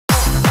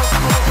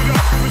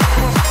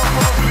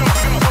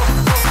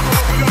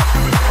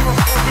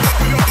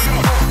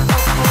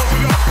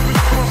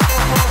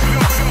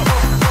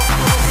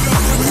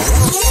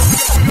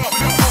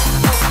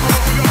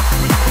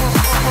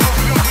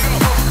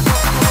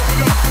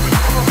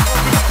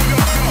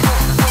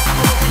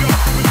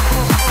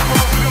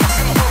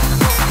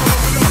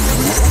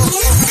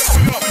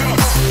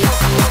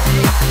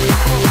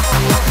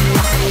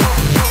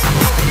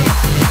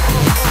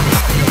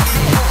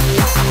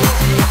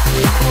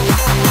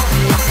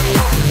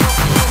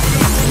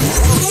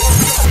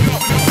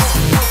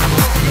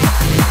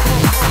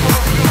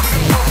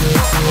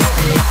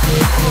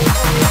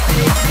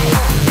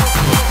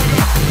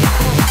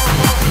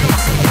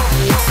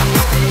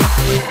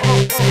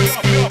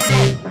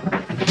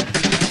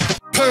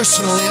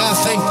Personally, I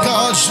think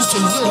God's just a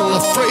little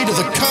afraid of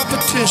the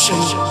competition.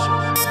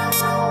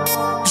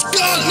 'Cause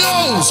God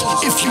knows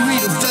if you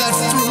eat of that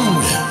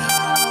fruit,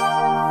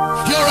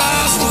 your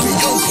eyes will be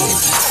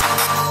opened.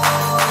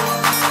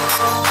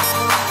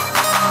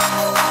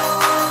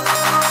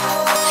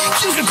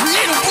 You can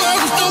create a world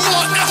with no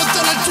more effort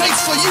than it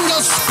takes for you to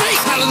speak.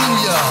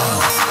 Hallelujah.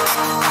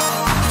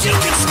 You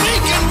can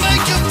speak and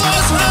make your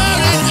voice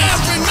heard in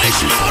every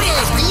nation on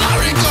earth.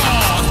 Glory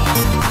God.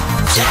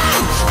 You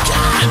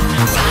can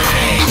be.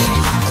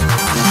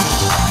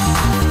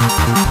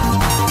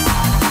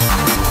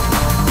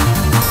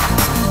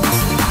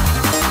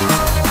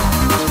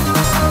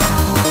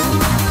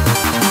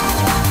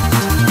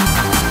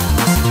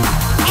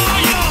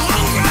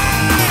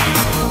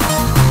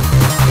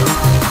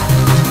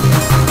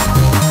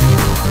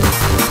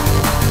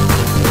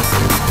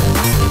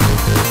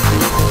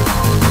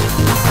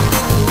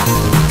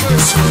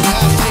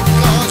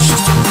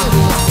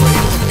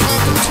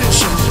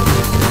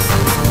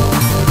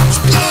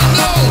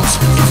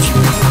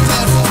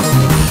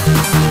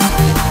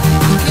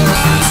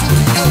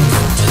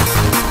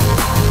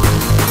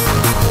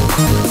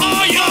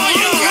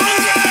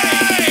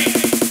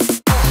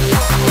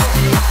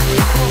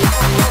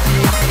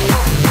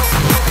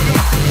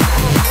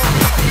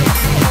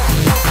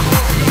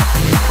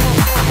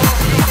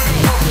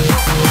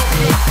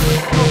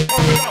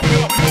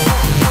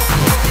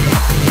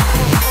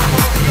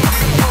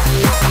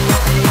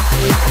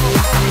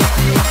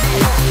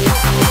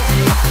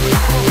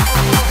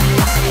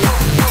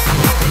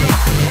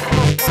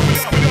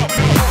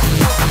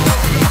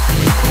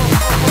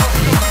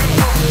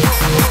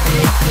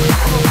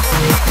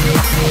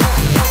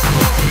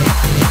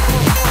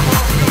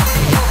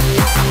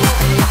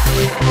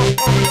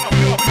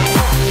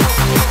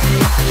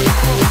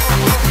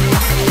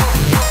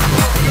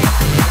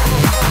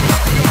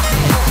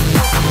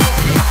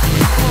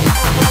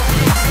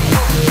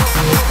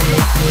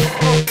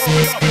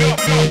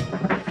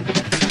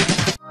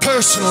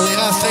 Personally,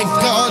 I think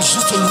God's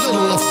just a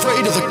little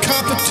afraid of the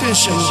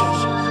competition.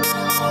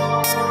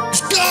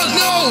 'Cause God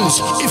knows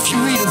if you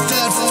eat of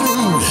that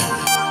fruit,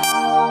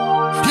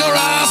 your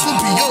eyes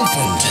will be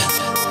opened.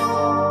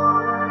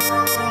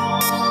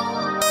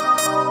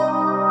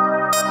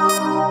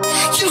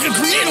 You can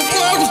create a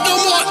world with no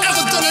more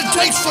effort than it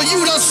takes for you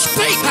to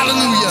speak.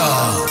 Hallelujah.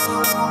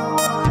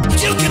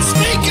 You can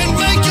speak and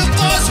make your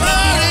voice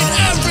heard in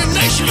every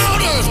nation on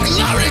earth.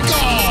 Glory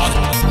God.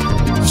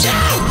 You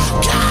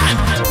can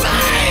be.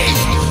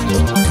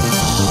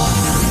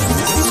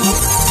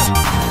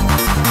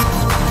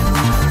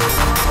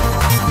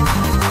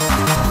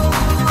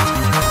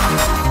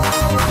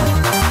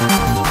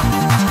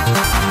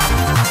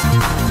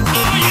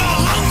 Are you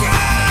hungry?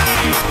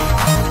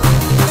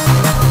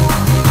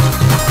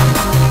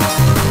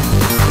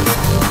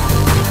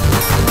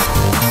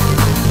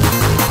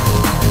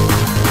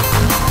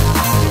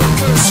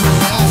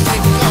 Personally, I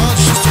think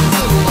God's just a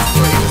little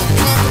afraid of the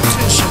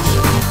competition.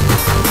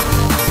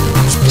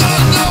 'Cause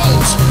God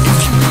knows if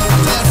you eat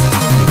of that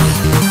fruit,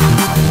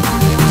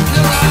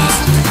 your eyes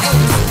will be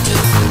opened.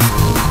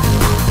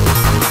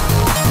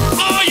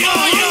 Are you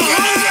hungry?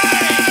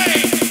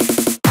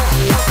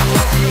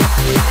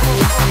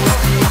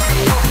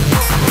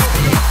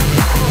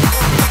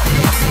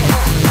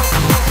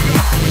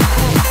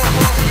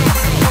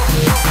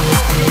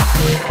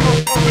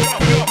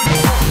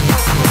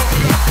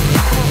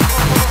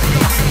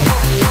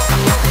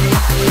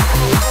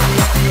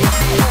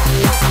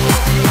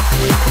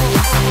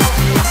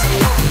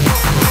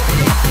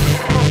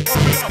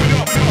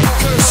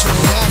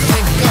 Personally, I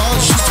think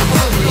God's just a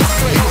little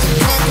afraid of the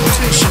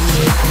competition.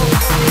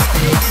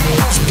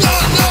 'Cause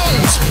God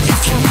knows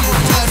if you eat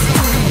of that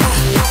fruit,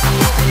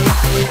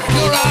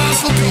 your eyes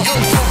will be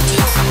opened.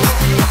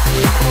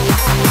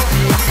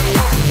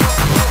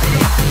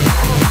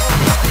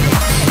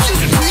 You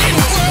can create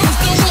a world with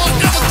no more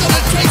effort than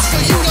it takes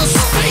for you to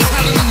speak.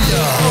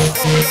 Hallelujah.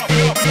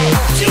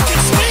 You can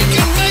speak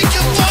and make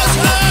your voice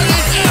heard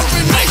in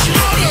every nation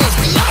on earth.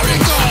 Glory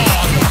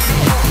God.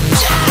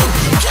 You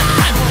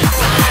can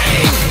be.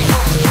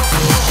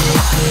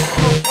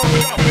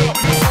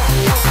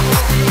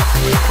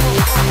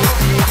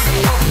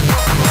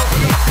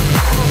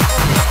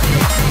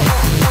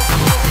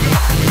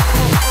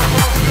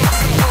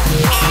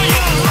 Are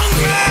you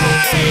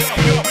hungry?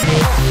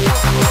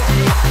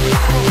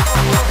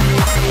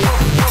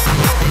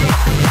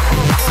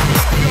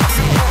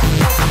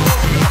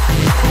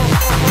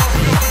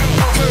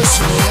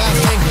 Personally, I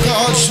think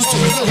God's just a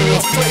little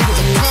afraid of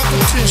the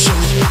competition.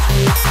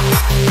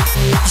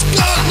 'Cause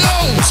God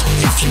knows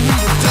if you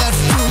eat of that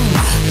fruit,